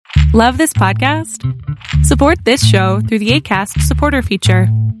Love this podcast? Support this show through the Acast supporter feature.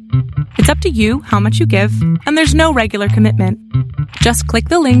 It's up to you how much you give, and there's no regular commitment. Just click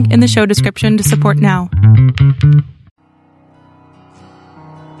the link in the show description to support now.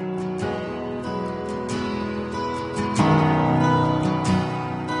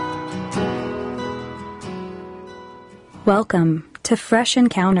 Welcome to Fresh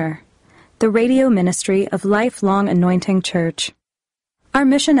Encounter, the radio ministry of Lifelong Anointing Church. Our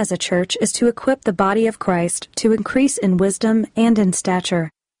mission as a church is to equip the body of Christ to increase in wisdom and in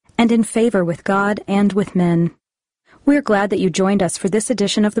stature, and in favor with God and with men. We're glad that you joined us for this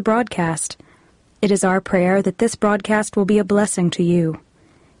edition of the broadcast. It is our prayer that this broadcast will be a blessing to you.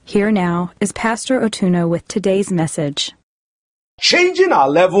 Here now is Pastor Otuno with today's message. Changing our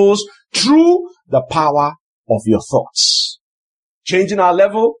levels through the power of your thoughts. Changing our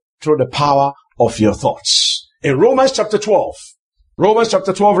level through the power of your thoughts. In Romans chapter 12,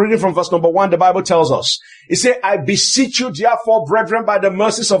 reading from verse number 1, the Bible tells us, it says, I beseech you, therefore, brethren, by the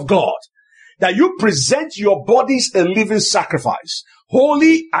mercies of God, that you present your bodies a living sacrifice,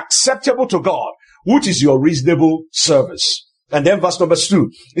 holy, acceptable to God, which is your reasonable service. And then verse number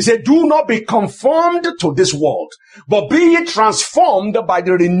 2, it said, do not be conformed to this world, but be ye transformed by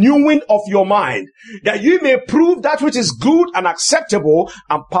the renewing of your mind, that you may prove that which is good and acceptable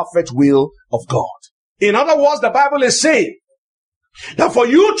and perfect will of God. In other words, the Bible is saying that for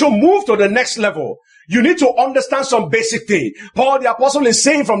you to move to the next level, you need to understand some basic thing. Paul the apostle is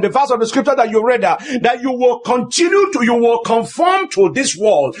saying from the verse of the scripture that you read that you will conform to this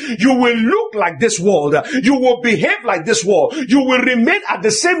world. You will look like this world. You will behave like this world. You will remain at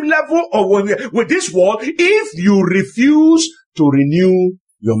the same level with this world if you refuse to renew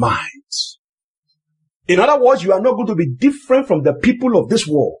your mind. In other words, you are not going to be different from the people of this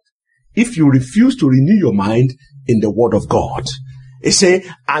world if you refuse to renew your mind in the word of God. It says,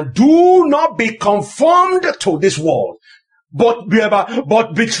 and do not be conformed to this world, but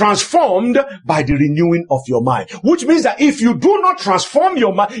be transformed by the renewing of your mind. Which means that if you do not transform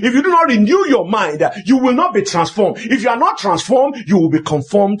your mind, if you do not renew your mind, you will not be transformed. If you are not transformed, you will be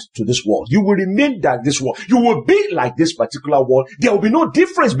conformed to this world. You will remain like this world. You will be like this particular world. There will be no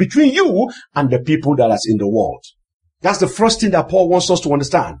difference between you and the people that are in the world. That's the first thing that Paul wants us to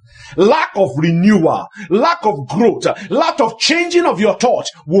understand. Lack of renewal, lack of growth, lack of changing of your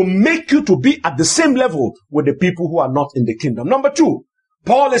thoughts will make you to be at the same level with the people who are not in the kingdom. Number 2,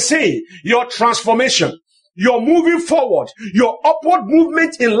 Paul is saying your transformation, your moving forward, your upward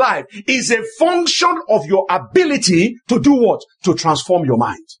movement in life is a function of your ability to do what? To transform your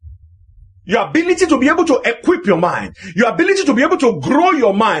mind. Your ability to be able to equip your mind, your ability to be able to grow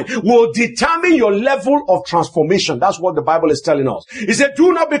your mind will determine your level of transformation. That's what the Bible is telling us. It said,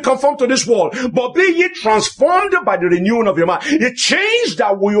 do not be conformed to this world, but be ye transformed by the renewing of your mind. The change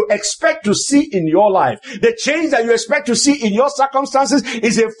that you expect to see in your life, the change that you expect to see in your circumstances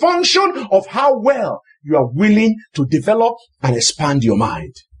is a function of how well you are willing to develop and expand your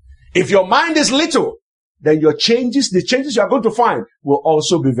mind. If your mind is little, then the changes you are going to find will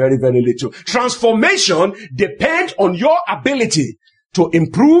also be very, very little. Transformation depends on your ability to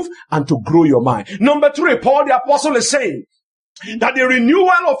improve and to grow your mind. Number 3, Paul the apostle is saying that the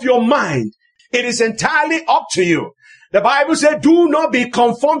renewal of your mind, it is entirely up to you. The Bible said, do not be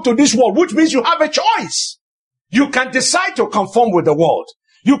conformed to this world, which means you have a choice. You can decide to conform with the world.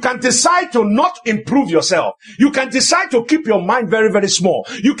 You can decide to not improve yourself. You can decide to keep your mind very, very small.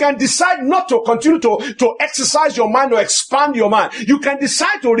 You can decide not to continue to exercise your mind or expand your mind. You can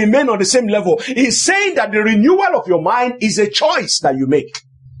decide to remain on the same level. He's saying that the renewal of your mind is a choice that you make.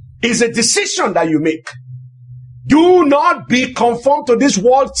 It's a decision that you make. Do not be conformed to this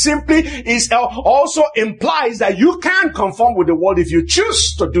world simply also implies that you can conform with the world if you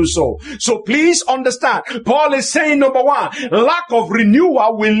choose to do so. So please understand, Paul is saying, number 1, lack of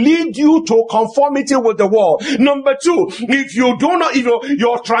renewal will lead you to conformity with the world. Number 2, if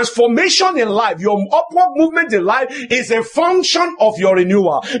your transformation in life, your upward movement in life is a function of your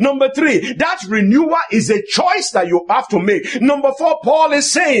renewal. Number 3, that renewal is a choice that you have to make. Number 4, Paul is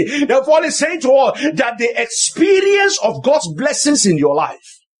saying to us that the experience of God's blessings in your life,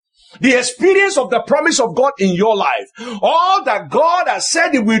 the experience of the promise of God in your life, all that God has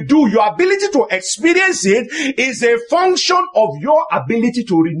said He will do, your ability to experience it is a function of your ability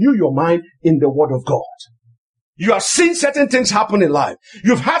to renew your mind in the Word of God. You have seen certain things happen in life.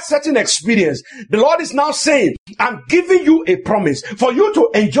 You've had certain experience. The Lord is now saying, I'm giving you a promise. For you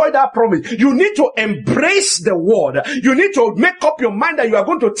to enjoy that promise, you need to embrace the word. You need to make up your mind that you are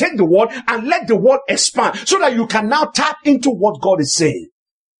going to take the word and let the word expand so that you can now tap into what God is saying.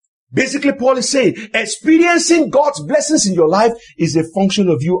 Basically, Paul is saying, experiencing God's blessings in your life is a function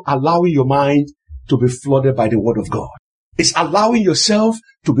of you allowing your mind to be flooded by the word of God. It's allowing yourself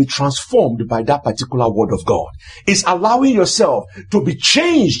to be transformed by that particular word of God. It's allowing yourself to be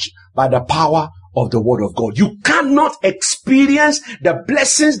changed by the power of the word of God. You cannot experience the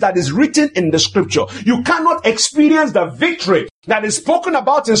blessings that is written in the scripture. You cannot experience the victory that is spoken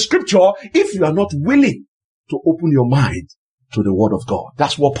about in scripture if you are not willing to open your mind to the word of God.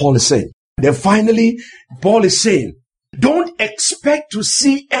 That's what Paul is saying. Then finally, Paul is saying, don't expect to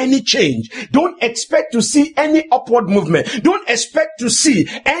see any change. Don't expect to see any upward movement. Don't expect to see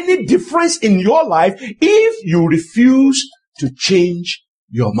any difference in your life if you refuse to change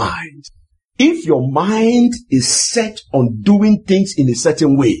your mind. If your mind is set on doing things in a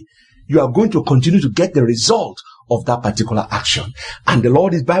certain way, you are going to continue to get the result of that particular action. And the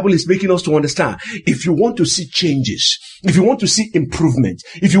Lord, His Bible is making us to understand, if you want to see changes, if you want to see improvement,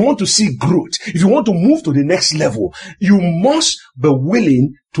 if you want to see growth, if you want to move to the next level, you must be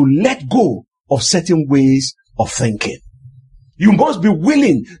willing to let go of certain ways of thinking. You must be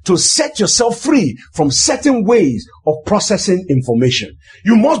willing to set yourself free from certain ways of processing information.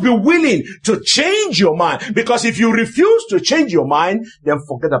 You must be willing to change your mind, because if you refuse to change your mind, then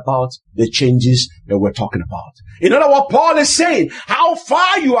forget about the changes that we're talking about. In other words, Paul is saying how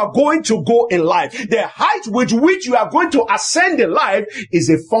far you are going to go in life, the height with which you are going to ascend in life is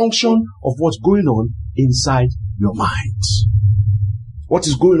a function of what's going on inside your mind. What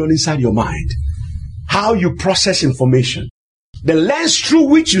is going on inside your mind? How you process information. The lens through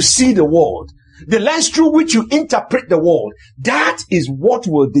which you see the world, the lens through which you interpret the world, that is what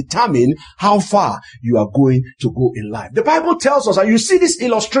will determine how far you are going to go in life. The Bible tells us, and you see this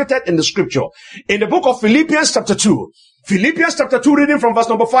illustrated in the scripture, in the book of Philippians chapter 2. Philippians chapter 2, reading from verse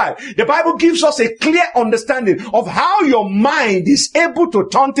number 5. The Bible gives us a clear understanding of how your mind is able to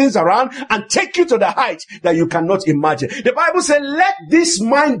turn things around and take you to the height that you cannot imagine. The Bible says, let this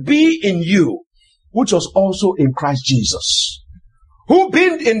mind be in you, which was also in Christ Jesus, who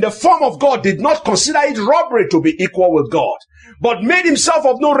being in the form of God did not consider it robbery to be equal with God, but made himself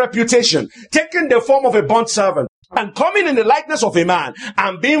of no reputation, taking the form of a bondservant, and coming in the likeness of a man,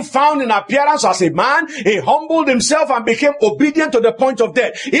 and being found in appearance as a man, he humbled himself and became obedient to the point of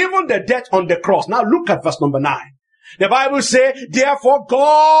death, even the death on the cross. Now look at verse number 9. The Bible says, therefore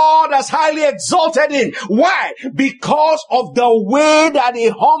God has highly exalted him. Why? Because of the way that he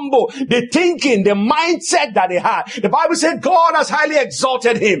humbled, the thinking, the mindset that he had. The Bible said God has highly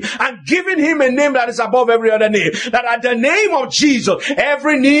exalted him and given him a name that is above every other name. That at the name of Jesus,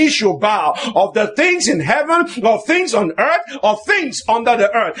 every knee shall bow, of the things in heaven, of things on earth, of things under the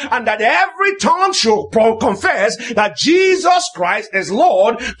earth. And that every tongue shall confess that Jesus Christ is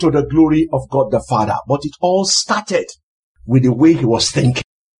Lord, to the glory of God the Father. But it all started with the way he was thinking.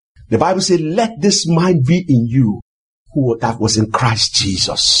 The Bible says, let this mind be in you, that was in Christ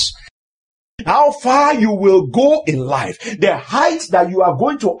Jesus. How far you will go in life, the height that you are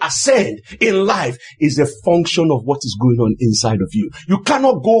going to ascend in life, is a function of what is going on inside of you. You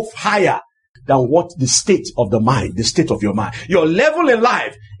cannot go higher than what the state of the mind, the state of your mind. Your level in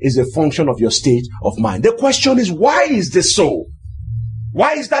life is a function of your state of mind. The question is, why is this so?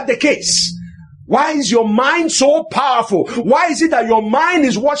 Why is that the case? Why is your mind so powerful? Why is it that your mind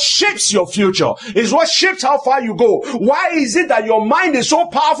is what shapes your future? Is what shapes how far you go? Why is it that your mind is so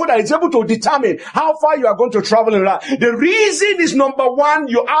powerful that it's able to determine how far you are going to travel in life? The reason is, number one,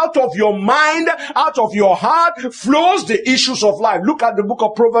 you out of your mind, out of your heart flows the issues of life. Look at the book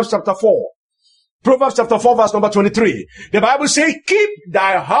of Proverbs chapter 4. Proverbs chapter 4 verse number 23. The Bible says, keep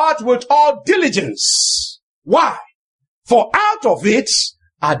thy heart with all diligence. Why? For out of it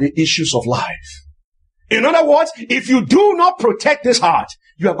are the issues of life. In other words, if you do not protect this heart,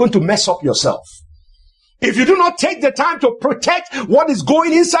 you are going to mess up yourself. If you do not take the time to protect what is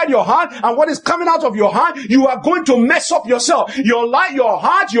going inside your heart and what is coming out of your heart, you are going to mess up yourself. Your life, your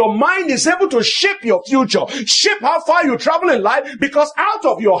heart, your mind is able to shape your future, shape how far you travel in life, because out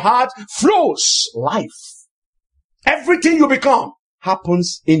of your heart flows life. Everything you become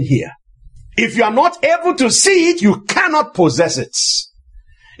happens in here. If you are not able to see it, you cannot possess it.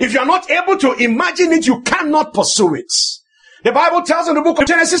 If you are not able to imagine it, you cannot pursue it. The Bible tells in the book of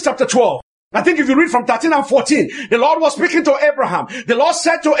Genesis chapter 12, I think if you read from 13 and 14, the Lord was speaking to Abraham. The Lord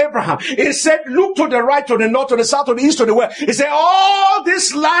said to Abraham, he said, look to the right, to the north, to the south, to the east, to the west. He said, all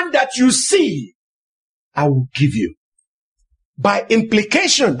this land that you see, I will give you. By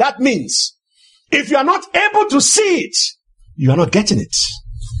implication, that means, if you are not able to see it, you are not getting it.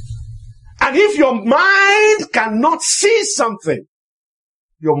 And if your mind cannot see something,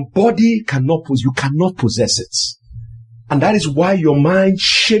 your body you cannot possess it. And that is why your mind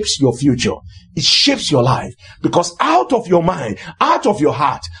shapes your future. It shapes your life. Because out of your mind, out of your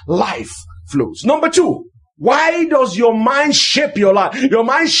heart, life flows. Number 2, why does your mind shape your life? Your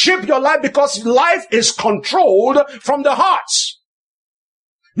mind shape your life because life is controlled from the heart.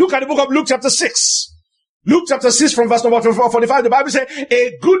 Look at the book of Luke chapter 6. Luke chapter 6 from verse number 45, the Bible says,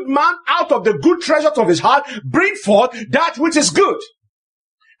 a good man out of the good treasures of his heart bring forth that which is good.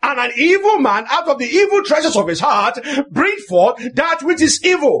 And an evil man out of the evil treasures of his heart bring forth that which is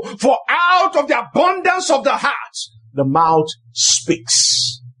evil. For out of the abundance of the heart, the mouth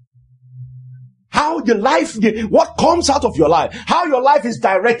speaks. How your life, what comes out of your life, how your life is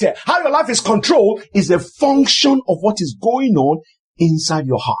directed, how your life is controlled is a function of what is going on inside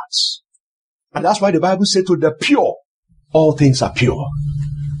your hearts. And that's why the Bible says to the pure, all things are pure.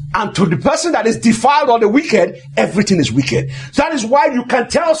 And to the person that is defiled or the wicked, everything is wicked. So that is why you can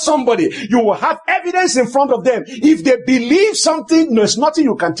tell somebody, you will have evidence in front of them. If they believe something, there's nothing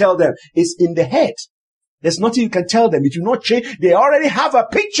you can tell them. It's in the head. There's nothing you can tell them. It will not change. They already have a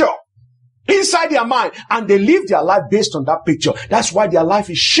picture inside their mind and they live their life based on that picture. That's why their life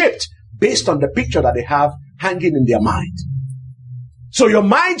is shaped based on the picture that they have hanging in their mind. So your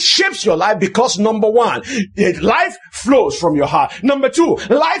mind shapes your life because number 1, life flows from your heart. Number 2,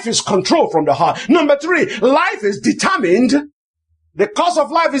 life is controlled from the heart. Number 3, life is determined. The course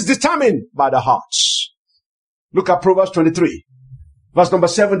of life is determined by the hearts. Look at Proverbs 23. Verse number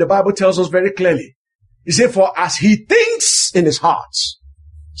 7, the Bible tells us very clearly. It says, for as he thinks in his heart,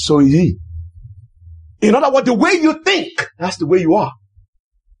 so is he. In other words, the way you think, that's the way you are.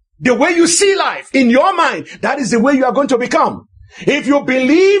 The way you see life in your mind, that is the way you are going to become. If you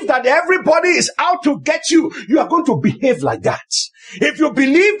believe that everybody is out to get you, you are going to behave like that. If you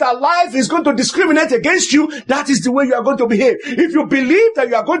believe that life is going to discriminate against you, that is the way you are going to behave. If you believe that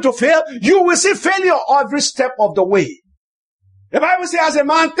you are going to fail, you will see failure every step of the way. The Bible says, as a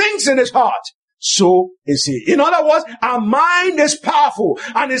man thinks in his heart, so is he. In other words, our mind is powerful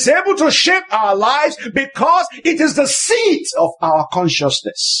and is able to shape our lives because it is the seat of our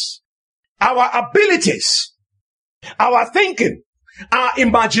consciousness. Our abilities, our thinking, our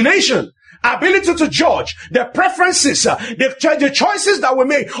imagination, ability to judge, the preferences, the choices that we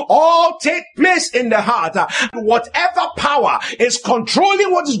make all take place in the heart. Whatever power is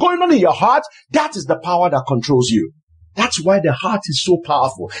controlling what is going on in your heart, that is the power that controls you. That's why the heart is so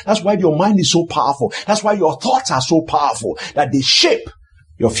powerful. That's why your mind is so powerful. That's why your thoughts are so powerful that they shape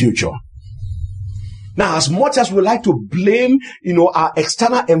your future. Now, as much as we like to blame, our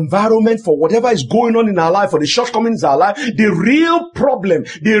external environment for whatever is going on in our life, for the shortcomings in our life, the real problem,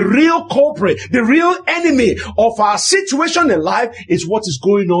 the real culprit, the real enemy of our situation in life is what is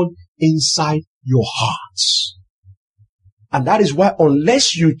going on inside your hearts. And that is why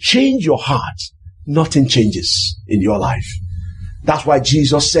unless you change your heart, nothing changes in your life. That's why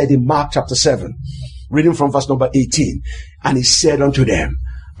Jesus said in Mark chapter 7, reading from verse number 18, and he said unto them,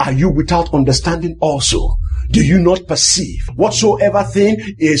 are you without understanding also? Do you not perceive whatsoever thing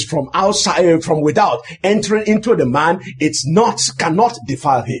is from outside, from without, entering into the man, cannot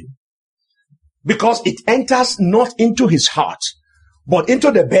defile him? Because it enters not into his heart, but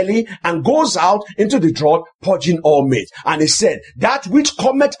into the belly and goes out into the draught, purging all meat. And he said, that which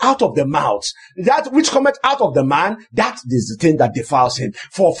cometh out of the mouth, that which cometh out of the man, that is the thing that defiles him.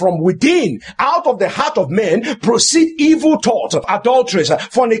 For from within, out of the heart of men, proceed evil thoughts of adulteries,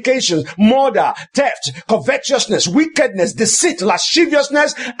 fornications, murder, theft, covetousness, wickedness, deceit,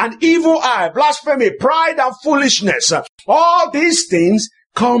 lasciviousness, and evil eye, blasphemy, pride, and foolishness. All these things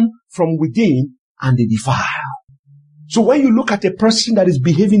come from within and they defile. So when you look at a person that is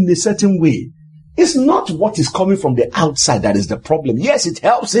behaving in a certain way, it's not what is coming from the outside that is the problem. Yes, it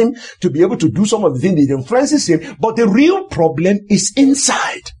helps him to be able to do some of the things that influences him, but the real problem is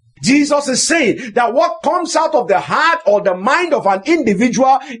inside. Jesus is saying that what comes out of the heart or the mind of an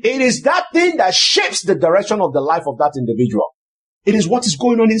individual, it is that thing that shapes the direction of the life of that individual. It is what is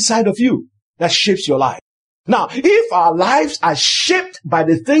going on inside of you that shapes your life. Now, if our lives are shaped by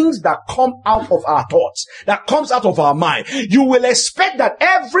the things that come out of our thoughts, that comes out of our mind, you will expect that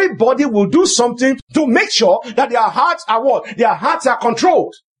everybody will do something to make sure that their hearts are what? Their hearts are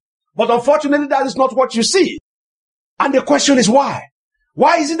controlled. But unfortunately, that is not what you see. And the question is why?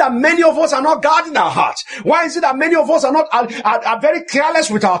 Why is it that many of us are not guarding our hearts? Why is it that many of us are not are very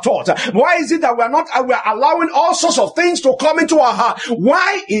careless with our thoughts? Why is it that we're allowing all sorts of things to come into our heart?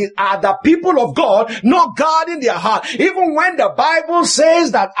 Why are the people of God not guarding their heart? Even when the Bible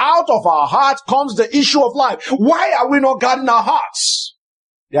says that out of our hearts comes the issue of life, why are we not guarding our hearts?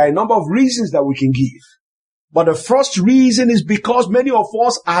 There are a number of reasons that we can give. But the first reason is because many of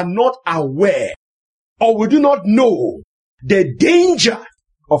us are not aware, or we do not know The danger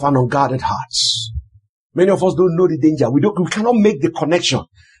of an unguarded heart. Many of us don't know the danger. We cannot make the connection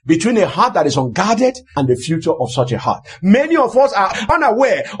between a heart that is unguarded and the future of such a heart. Many of us are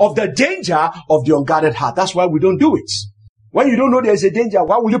unaware of the danger of the unguarded heart. That's why we don't do it. When you don't know there's a danger,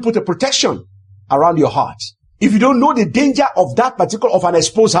 why will you put a protection around your heart? If you don't know the danger of that particular, of an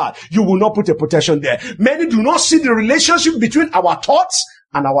exposed heart, you will not put a protection there. Many do not see the relationship between our thoughts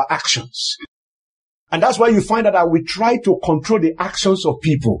and our actions. And that's why you find that we try to control the actions of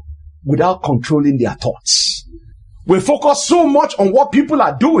people without controlling their thoughts. We focus so much on what people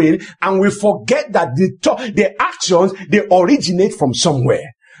are doing and we forget that the actions, they originate from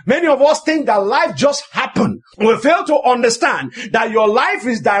somewhere. Many of us think that life just happened. We fail to understand that your life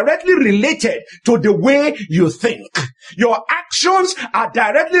is directly related to the way you think. Your actions are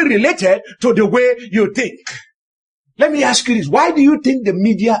directly related to the way you think. Let me ask you this. Why do you think the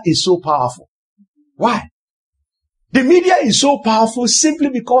media is so powerful? Why? The media is so powerful simply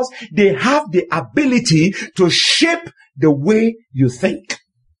because they have the ability to shape the way you think.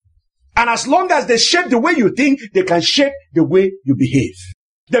 And as long as they shape the way you think, they can shape the way you behave.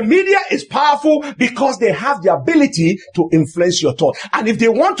 The media is powerful because they have the ability to influence your thought. And if they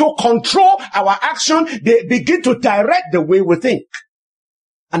want to control our action, they begin to direct the way we think.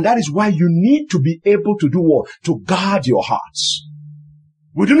 And that is why you need to be able to do what? To guard your hearts.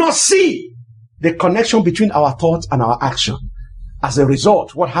 We do not see the connection between our thoughts and our action. As a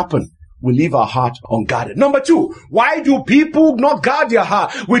result, what happened? We leave our heart unguarded. Number 2, why do people not guard their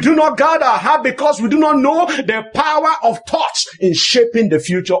heart? We do not guard our heart because we do not know the power of thoughts in shaping the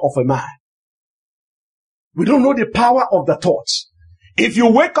future of a man. We don't know the power of the thoughts. If you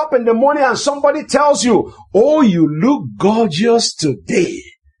wake up in the morning and somebody tells you, oh, you look gorgeous today,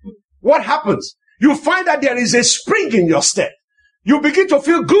 what happens? You find that there is a spring in your step. You begin to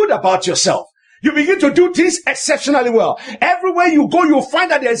feel good about yourself. You begin to do things exceptionally well. Everywhere you go, you'll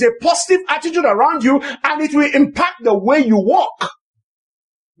find that there's a positive attitude around you and it will impact the way you walk.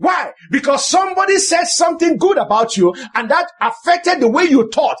 Why? Because somebody said something good about you and that affected the way you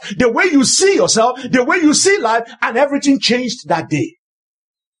thought, the way you see yourself, the way you see life, and everything changed that day.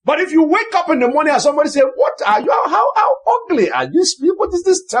 But if you wake up in the morning and somebody says, what are you? How ugly are you? What is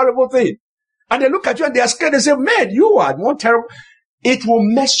this terrible thing? And they look at you and they are scared. They say, man, you are more terrible. It will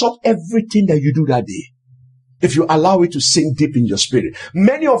mess up everything that you do that day if you allow it to sink deep in your spirit.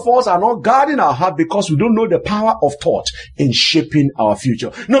 Many of us are not guarding our heart because we don't know the power of thought in shaping our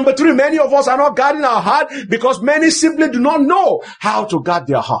future. Number 3, many of us are not guarding our heart because many simply do not know how to guard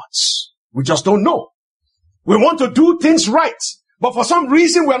their hearts. We just don't know. We want to do things right, but for some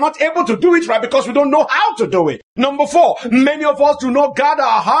reason we are not able to do it right because we don't know how to do it. Number 4, many of us do not guard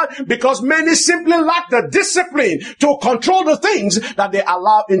our heart because many simply lack the discipline to control the things that they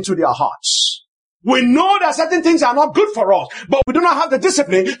allow into their hearts. We know that certain things are not good for us, but we do not have the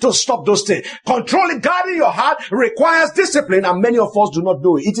discipline to stop those things. Controlling, guarding your heart requires discipline, and many of us do not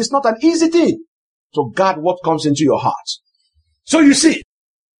do it. It is not an easy thing to guard what comes into your heart. So you see,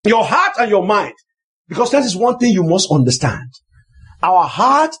 your heart and your mind, because that is one thing you must understand. Our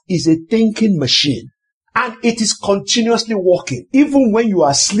heart is a thinking machine and it is continuously working. Even when you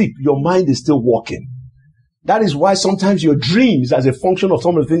are asleep, your mind is still working. That is why sometimes your dreams as a function of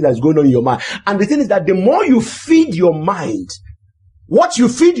some of the things that is going on in your mind. And the thing is that the more you feed your mind, what you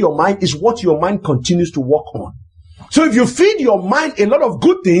feed your mind is what your mind continues to work on. So if you feed your mind a lot of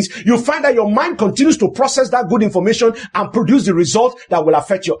good things, you find that your mind continues to process that good information and produce the result that will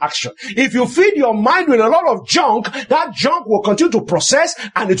affect your action. If you feed your mind with a lot of junk, that junk will continue to process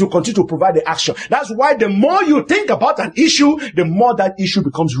and it will continue to provide the action. That's why the more you think about an issue, the more that issue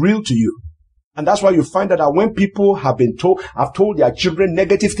becomes real to you. And that's why you find that when people have told their children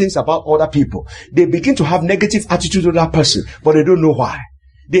negative things about other people, they begin to have negative attitude to that person, but they don't know why.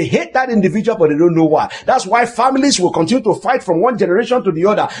 They hate that individual, but they don't know why. That's why families will continue to fight from one generation to the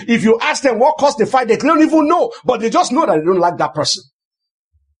other. If you ask them what caused the fight, they don't even know, but they just know that they don't like that person.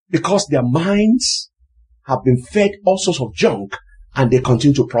 Because their minds have been fed all sorts of junk and they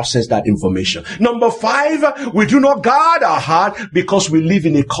continue to process that information. Number 5, we do not guard our heart because we live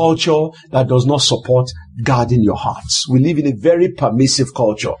in a culture that does not support guarding your hearts. We live in a very permissive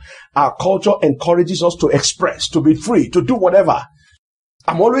culture. Our culture encourages us to express, to be free, to do whatever.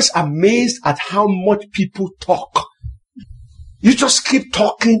 I'm always amazed at how much people talk. You just keep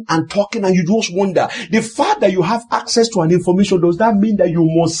talking and talking and you just wonder. The fact that you have access to an information, does that mean that you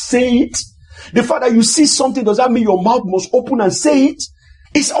must say it? The fact that you see something, does that mean your mouth must open and say it?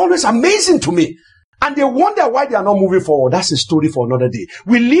 It's always amazing to me. And they wonder why they are not moving forward. That's a story for another day.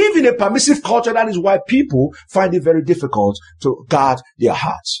 We live in a permissive culture. That is why people find it very difficult to guard their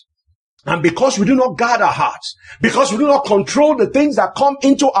hearts. And because we do not guard our hearts, because we do not control the things that come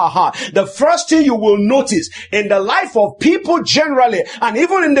into our heart, the first thing you will notice in the life of people generally, and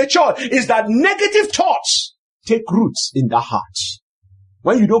even in the church, is that negative thoughts take roots in the hearts.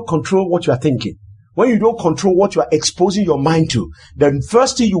 When you don't control what you are thinking, when you don't control what you are exposing your mind to, the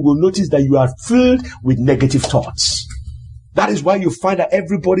first thing you will notice that you are filled with negative thoughts. That is why you find that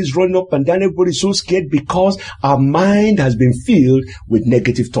everybody's running up and down, everybody's so scared, because our mind has been filled with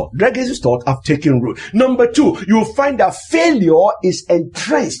negative thought. Negative thoughts have taken root. Number two, you'll find that failure is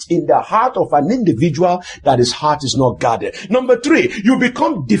entrenched in the heart of an individual that his heart is not guarded. Number three, you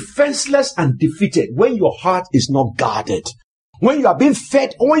become defenseless and defeated when your heart is not guarded. When you are being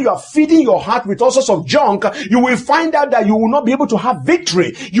fed, or when you are feeding your heart with all sorts of junk, you will find out that you will not be able to have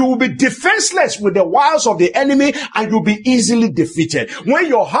victory. You will be defenseless with the wiles of the enemy, and you'll be easily defeated. When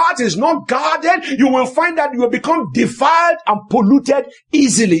your heart is not guarded, you will find that you will become defiled and polluted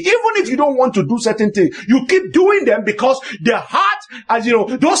easily. Even if you don't want to do certain things, you keep doing them because the heart, as you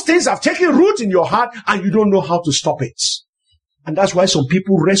know, those things have taken root in your heart and you don't know how to stop it. And that's why some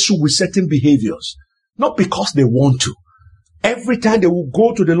people wrestle with certain behaviors, not because they want to. Every time they will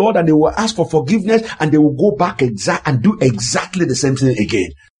go to the Lord and they will ask for forgiveness, and they will go back and do exactly the same thing again.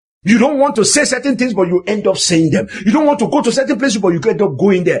 You don't want to say certain things, but you end up saying them. You don't want to go to certain places, but you end up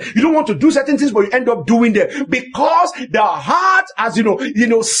going there. You don't want to do certain things, but you end up doing them. Because the heart, as you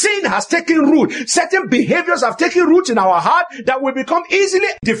know, sin has taken root. Certain behaviors have taken root in our heart that will become easily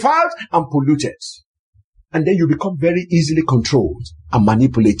defiled and polluted. And then you become very easily controlled and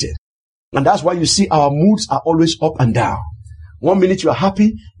manipulated. And that's why you see our moods are always up and down. 1 minute you are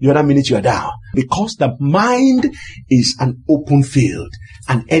happy, the other minute you are down. Because the mind is an open field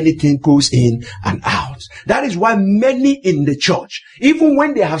and anything goes in and out. That is why many in the church, even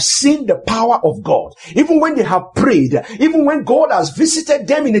when they have seen the power of God, even when they have prayed, even when God has visited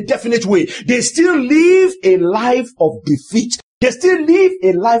them in a definite way, they still live a life of defeat. They still live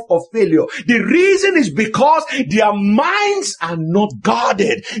a life of failure. The reason is because their minds are not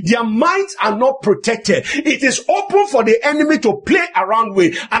guarded. Their minds are not protected. It is open for the enemy to play around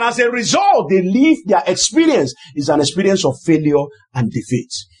with. And as a result, they live, their experience is an experience of failure and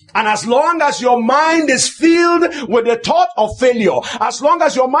defeat. And as long as your mind is filled with the thought of failure, as long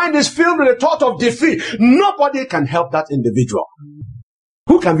as your mind is filled with the thought of defeat, nobody can help that individual.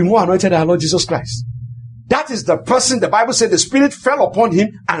 Who can be more anointed than our Lord Jesus Christ? That is the person, the Bible said the Spirit fell upon him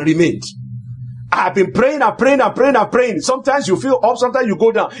and remained. I've been praying and praying and praying and praying. Sometimes you feel up, sometimes you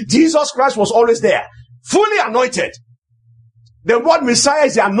go down. Jesus Christ was always there, fully anointed. The word Messiah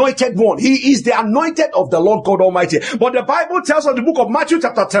is the anointed one. He is the anointed of the Lord God Almighty. But the Bible tells us in the book of Matthew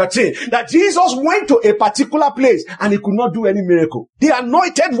chapter 13 that Jesus went to a particular place and he could not do any miracle. The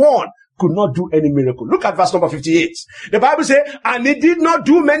anointed one could not do any miracle. Look at verse number 58. The Bible says, and he did not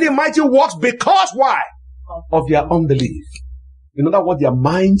do many mighty works because why? Of their unbelief. In other words, their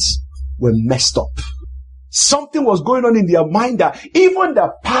minds were messed up. Something was going on in their mind that even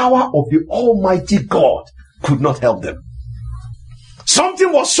the power of the Almighty God could not help them.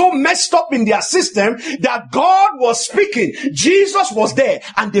 Something was so messed up in their system that God was speaking, Jesus was there,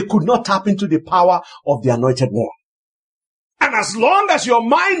 and they could not tap into the power of the anointed one. And as long as your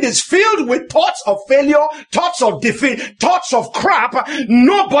mind is filled with thoughts of failure, thoughts of defeat, thoughts of crap,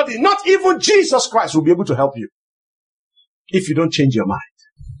 nobody, not even Jesus Christ, will be able to help you if you don't change your mind.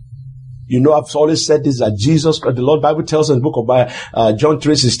 You know, I've always said this, that Jesus, the Lord Bible tells us in the book of John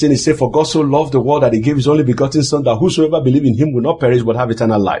 3:16, it says, for God so loved the world that he gave his only begotten son, that whosoever believes in him will not perish but have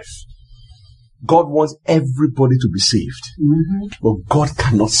eternal life. God wants everybody to be saved. But God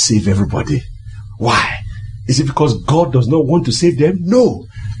cannot save everybody. Why? Is it because God does not want to save them? No.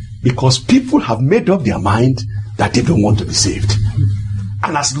 Because people have made up their mind that they don't want to be saved.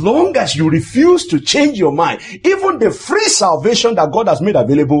 And as long as you refuse to change your mind, even the free salvation that God has made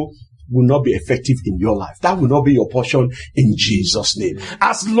available will not be effective in your life. That will not be your portion in Jesus' name.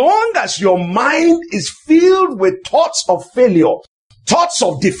 As long as your mind is filled with thoughts of failure, thoughts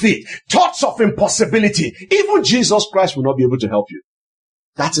of defeat, thoughts of impossibility, even Jesus Christ will not be able to help you.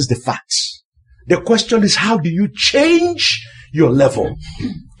 That is the fact. The question is, how do you change your level?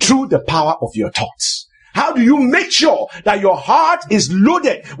 Through the power of your thoughts. How do you make sure that your heart is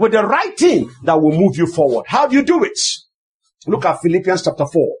loaded with the right thing that will move you forward? How do you do it? Look at Philippians chapter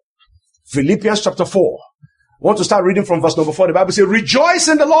 4. Philippians chapter 4. I want to start reading from verse number 4. The Bible says, rejoice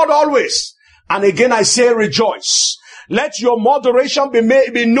in the Lord always. And again I say rejoice. Let your moderation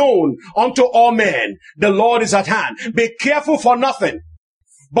be known unto all men. The Lord is at hand. Be careful for nothing,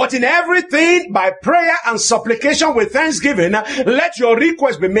 But in everything, by prayer and supplication with thanksgiving, let your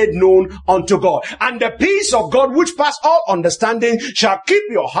request be made known unto God. And the peace of God, which passes all understanding, shall keep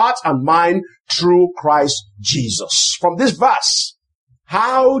your heart and mind through Christ Jesus. From this verse,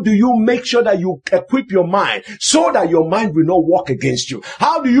 how do you make sure that you equip your mind so that your mind will not work against you?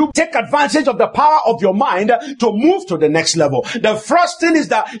 How do you take advantage of the power of your mind to move to the next level? The first thing is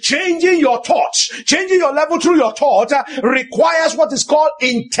that changing your thoughts, changing your level through your thought requires what is called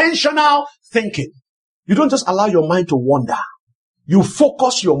intentional thinking. You don't just allow your mind to wander. You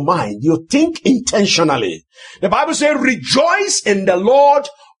focus your mind. You think intentionally. The Bible says, rejoice in the Lord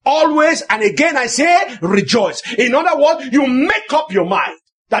always, and again I say, rejoice. In other words, you make up your mind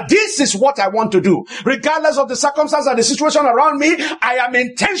that this is what I want to do. Regardless of the circumstance and the situation around me, I am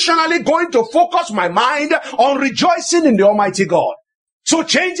intentionally going to focus my mind on rejoicing in the Almighty God. So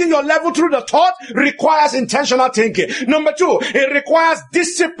changing your level through the thought requires intentional thinking. Number two, it requires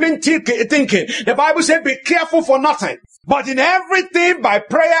disciplined thinking. The Bible says, be careful for nothing, but in everything by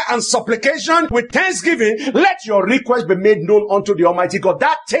prayer and supplication with thanksgiving, let your request be made known unto the Almighty God.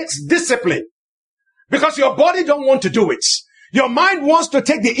 That takes discipline, because your body don't want to do it. Your mind wants to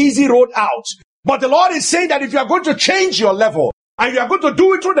take the easy road out. But the Lord is saying that if you are going to change your level, and you are going to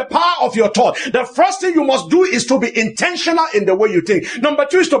do it through the power of your thought, the first thing you must do is to be intentional in the way you think. Number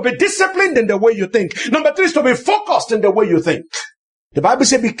two is to be disciplined in the way you think. Number three is to be focused in the way you think. The Bible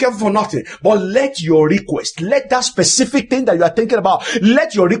says, be careful for nothing, but let your request, let that specific thing that you are thinking about,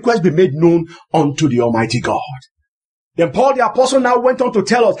 let your request be made known unto the Almighty God. Then Paul the Apostle now went on to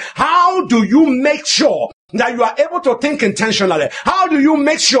tell us, how do you make sure that you are able to think intentionally? How do you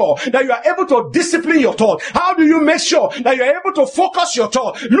make sure that you are able to discipline your thought? How do you make sure that you are able to focus your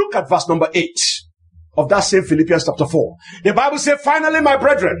thought? Look at verse number 8 of that same Philippians chapter 4. The Bible says, finally, my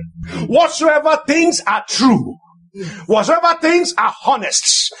brethren, whatsoever things are true, whatsoever things are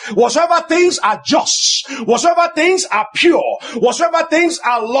honest, whatsoever things are just, whatsoever things are pure, whatsoever things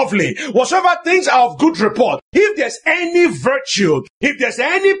are lovely, whatsoever things are of good report, if there's any virtue, if there's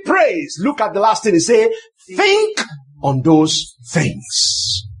any praise, look at the last thing. It says, think on those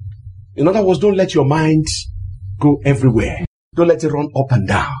things. In other words, don't let your mind go everywhere. Don't let it run up and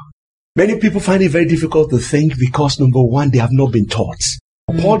down. Many people find it very difficult to think because, number one, they have not been taught.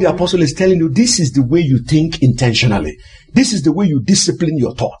 Paul the Apostle is telling you, this is the way you think intentionally. This is the way you discipline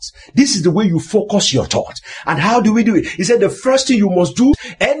your thoughts. This is the way you focus your thoughts. And how do we do it? He said the first thing you must do,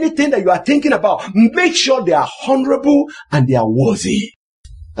 anything that you are thinking about, make sure they are honorable and they are worthy.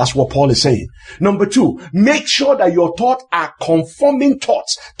 That's what Paul is saying. Number two, make sure that your thoughts are conforming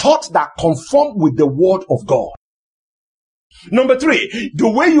thoughts that conform with the word of God. Number three, the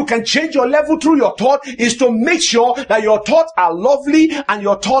way you can change your level through your thought is to make sure that your thoughts are lovely and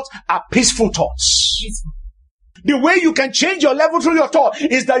your thoughts are peaceful thoughts. The way you can change your level through your thought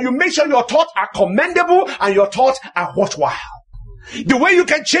is that you make sure your thoughts are commendable and your thoughts are worthwhile. The way you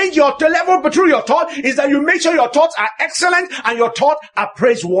can change your level through your thought is that you make sure your thoughts are excellent and your thoughts are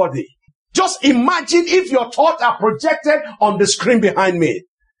praiseworthy. Just imagine if your thoughts are projected on the screen behind me.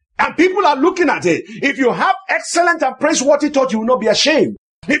 And people are looking at it. If you have excellent and praiseworthy thoughts, you will not be ashamed.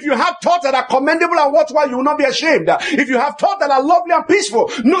 If you have thoughts that are commendable and worthwhile, you will not be ashamed. If you have thoughts that are lovely and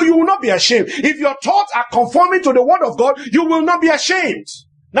peaceful, no, you will not be ashamed. If your thoughts are conforming to the word of God, you will not be ashamed.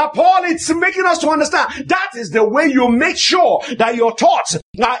 Now, Paul is making us to understand that is the way you make sure that your thoughts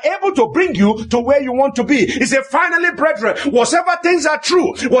are able to bring you to where you want to be. He said, finally, brethren, whatever things are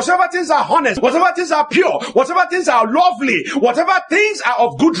true, whatever things are honest, whatever things are pure, whatever things are lovely, whatever things are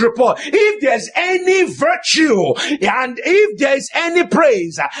of good report, if there's any virtue and if there's any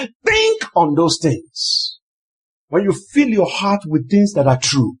praise, think on those things. When you fill your heart with things that are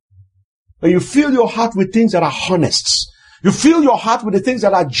true, when you fill your heart with things that are honest, you fill your heart with the things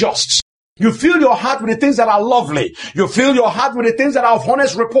that are just. You fill your heart with the things that are lovely. You fill your heart with the things that are of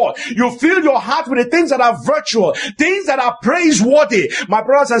honest report. You fill your heart with the things that are virtual, things that are praiseworthy. My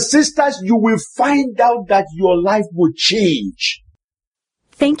brothers and sisters, you will find out that your life will change.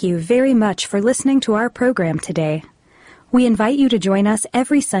 Thank you very much for listening to our program today. We invite you to join us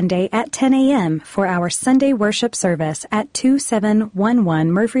every Sunday at 10 a.m. for our Sunday worship service at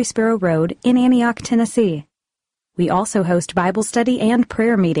 2711 Murfreesboro Road in Antioch, Tennessee. We also host Bible study and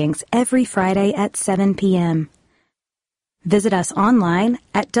prayer meetings every Friday at 7 p.m. Visit us online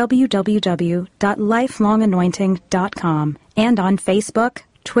at www.lifelonganointing.com and on Facebook,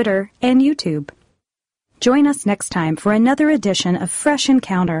 Twitter, and YouTube. Join us next time for another edition of Fresh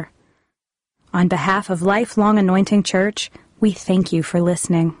Encounter. On behalf of Lifelong Anointing Church, we thank you for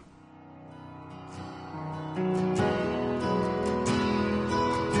listening.